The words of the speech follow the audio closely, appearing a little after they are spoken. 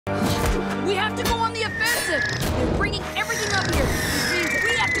We have to go on the offensive! They're bringing everything up here, which means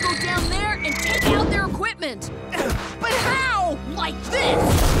we have to go down there and take out their equipment! But how? Like this!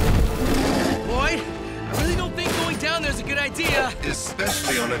 Floyd, I really don't think going down there's a good idea.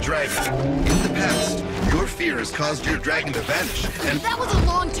 Especially on a dragon. In the past, your fear has caused your dragon to vanish, and That was a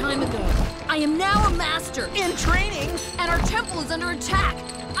long time ago. I am now a master in training, and our temple is under attack.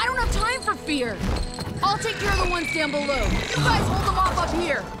 I don't have time for fear. I'll take care of the ones down below. You guys hold them off up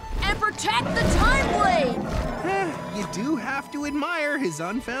here. And protect the time blade! You do have to admire his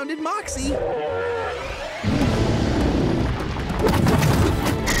unfounded moxie.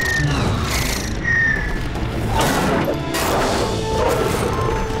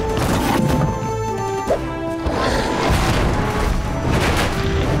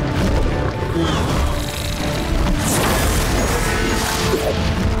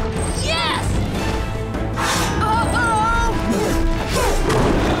 Yes!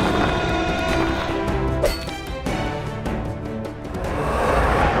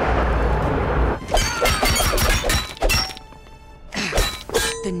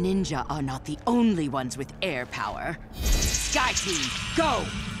 The ninja are not the only ones with air power. Sky Team, go!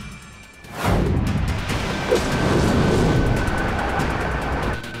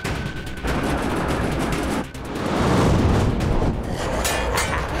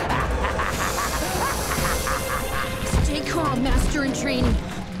 Stay calm, master in training.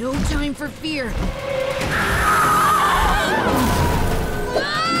 No time for fear.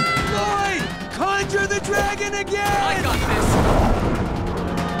 Floyd! Conjure the dragon again! I got this!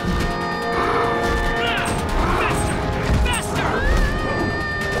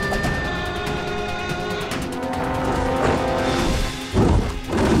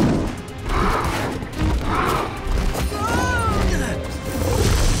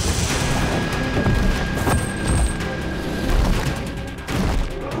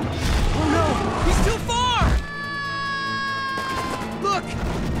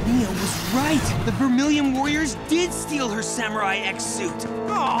 The Vermilion Warriors did steal her Samurai X suit.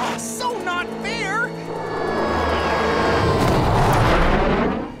 Oh, so not fair!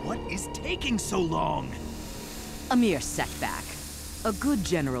 What is taking so long? A mere setback. A good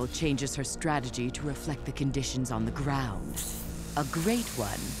general changes her strategy to reflect the conditions on the ground. A great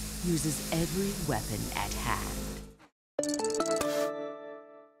one uses every weapon at hand.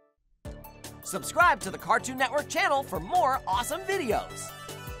 Subscribe to the Cartoon Network channel for more awesome videos.